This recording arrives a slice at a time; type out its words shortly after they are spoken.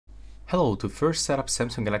Hello, to first set up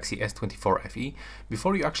Samsung Galaxy S24 FE,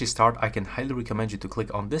 before you actually start, I can highly recommend you to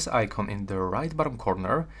click on this icon in the right bottom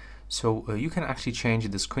corner. So you can actually change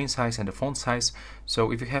the screen size and the font size.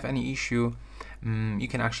 So if you have any issue, you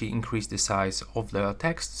can actually increase the size of the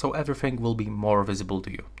text so everything will be more visible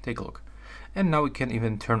to you. Take a look. And now we can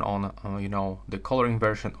even turn on, the color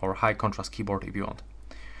inversion or high contrast keyboard if you want.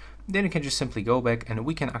 Then you can just simply go back and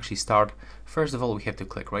we can actually start. First of all, we have to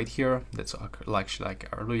click right here. That's like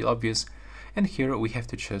really obvious. And here we have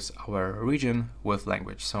to choose our region with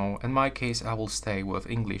language. So in my case, I will stay with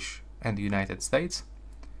English and the United States.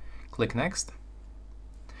 Click next.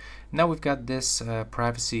 Now we've got this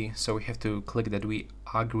privacy. So we have to click that we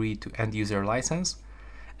agree to end user license.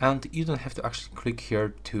 And you don't have to actually click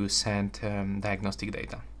here to send diagnostic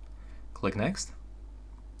data. Click next.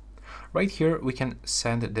 Right here we can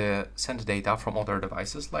send data from other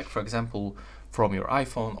devices, like for example from your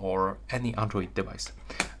iPhone or any Android device.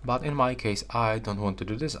 But in my case, I don't want to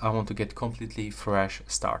do this. I want to get completely fresh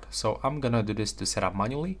start. So I'm gonna do this to set up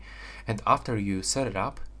manually, and after you set it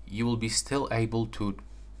up, you will be still able to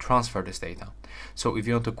transfer this data. So if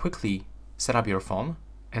you want to quickly set up your phone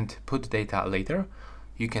and put data later,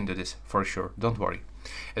 you can do this for sure, don't worry.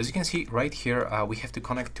 As you can see right here, we have to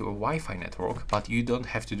connect to a Wi-Fi network, but you don't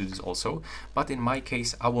have to do this also. But in my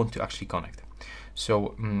case, I want to actually connect.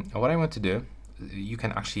 So what I want to do, you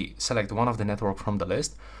can actually select one of the network from the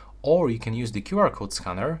list, or you can use the QR code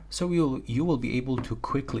scanner, so you will be able to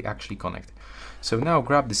quickly actually connect. So now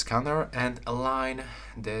grab the scanner and align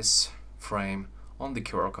this frame on the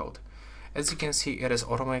QR code. As you can see, it is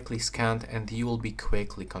automatically scanned and you will be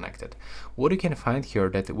quickly connected. What you can find here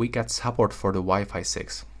that we got support for the Wi-Fi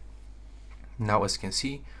 6. Now as you can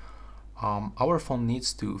see, our phone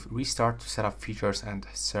needs to restart to set up features and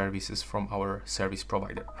services from our service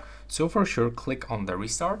provider. So for sure, click on the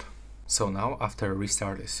restart. So now after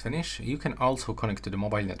restart is finished, you can also connect to the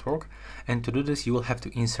mobile network, and to do this you will have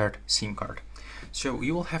to insert SIM card. So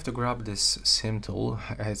you will have to grab this SIM tool.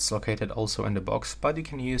 It's located also in the box, but you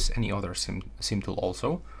can use any other SIM tool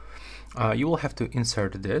also. You will have to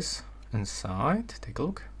insert this inside, take a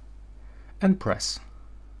look, and press.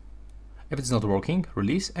 If it's not working,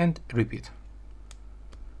 release and repeat.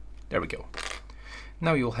 There we go.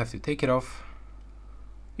 Now you'll have to take it off.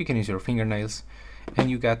 You can use your fingernails, and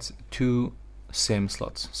you got 2 SIM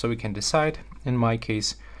slots. So we can decide. In my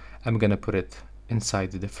case, I'm gonna put it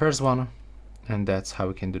inside the first one, and that's how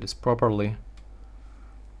we can do this properly.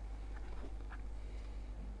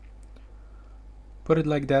 Put it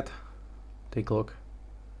like that, take a look,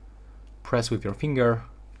 press with your finger,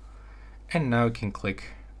 and now you can click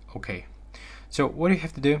OK. So what you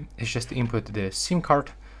have to do is just input the SIM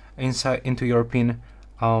card into your PIN.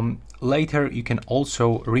 Later you can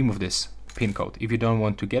also remove this PIN code if you don't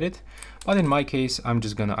want to get it, but in my case I'm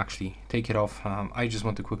just gonna actually take it off. I just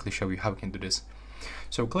want to quickly show you how we can do this.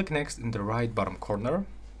 So click next in the right bottom corner,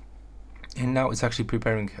 and now it's actually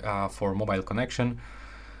preparing for mobile connection,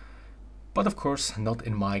 but of course not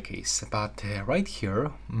in my case. But right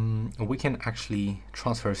here we can actually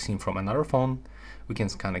transfer SIM from another phone. We can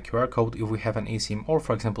scan a QR code if we have an eSIM, or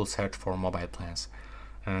for example search for mobile plans.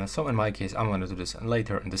 So in my case I'm going to do this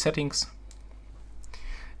later in the settings.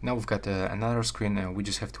 Now we've got another screen, we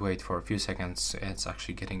just have to wait for a few seconds. It's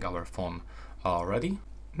actually getting our phone ready.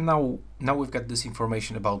 Now we've got this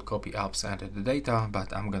information about copy apps and the data,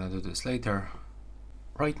 but I'm gonna do this later.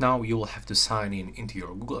 Right now you will have to sign in into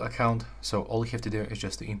your Google account. So all you have to do is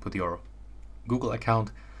just to input your Google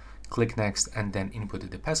account, click next, and then input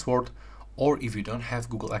the password. Or if you don't have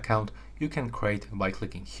Google account, you can create by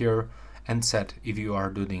clicking here and set if you are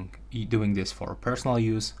doing this for personal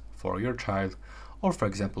use, for your child, or for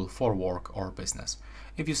example for work or business.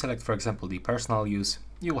 If you select for example the personal use,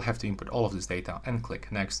 you will have to input all of this data and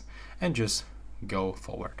click next and just go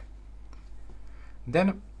forward.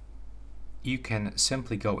 Then you can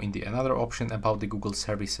simply go in the another option about the Google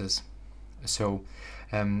services. So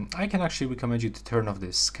I can actually recommend you to turn off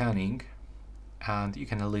this scanning, and you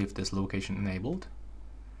can leave this location enabled.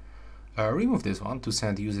 Remove this one to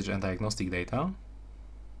send usage and diagnostic data,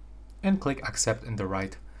 and click accept in the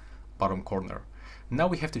right bottom corner. Now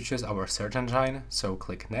we have to choose our search engine, so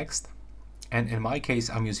click next. And in my case,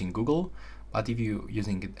 I'm using Google, but if you're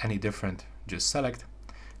using any different, just select,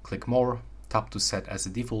 click more, tap to set as a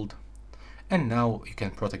default, and now you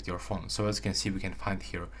can protect your phone. So as you can see, we can find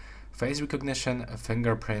here face recognition,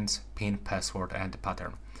 fingerprints, PIN, password, and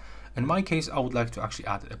pattern. In my case, I would like to actually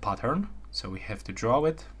add a pattern, so we have to draw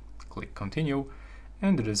it, click continue,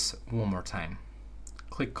 and do this one more time.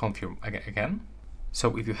 Click confirm again.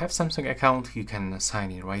 So if you have Samsung account, you can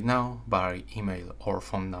sign in right now by email or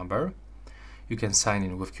phone number. you can sign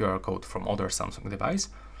in with QR code from other Samsung device,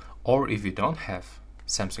 or if you don't have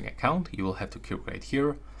Samsung account, you will have to create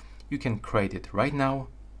here. You can create it right now.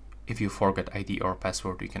 If you forget ID or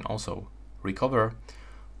password, you can also recover.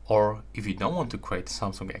 Or if you don't want to create a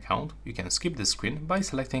Samsung account, you can skip the screen by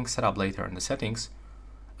selecting Setup Later in the settings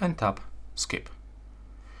and tap Skip.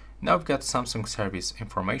 Now we've got Samsung service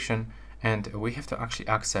information, and we have to actually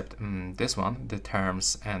accept this one, the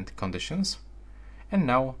terms and conditions. And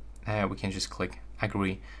now we can just click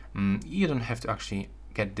Agree. You don't have to actually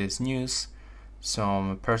get this news,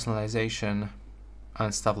 some personalization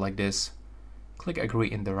and stuff like this. Click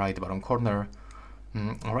Agree in the right bottom corner.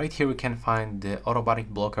 Right here we can find the automatic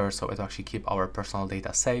blocker, so it actually keep our personal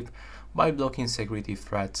data safe by blocking security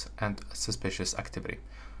threats and suspicious activity.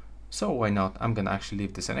 So why not? I'm gonna actually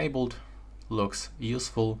leave this enabled. Looks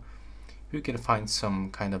useful. You can find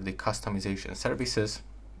some kind of the customization services.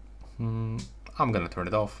 I'm gonna turn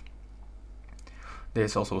it off.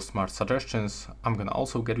 There's also smart suggestions. I'm gonna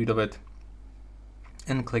also get rid of it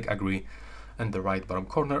and click Agree in the right bottom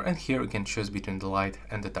corner, and here you can choose between the light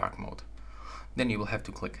and the dark mode. Then you will have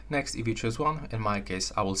to click next if you choose one. In my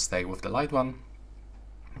case, I will stay with the light one.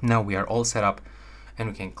 Now we are all set up and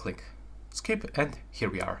we can click skip, and here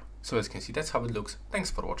we are. So as you can see, that's how it looks. Thanks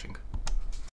for watching.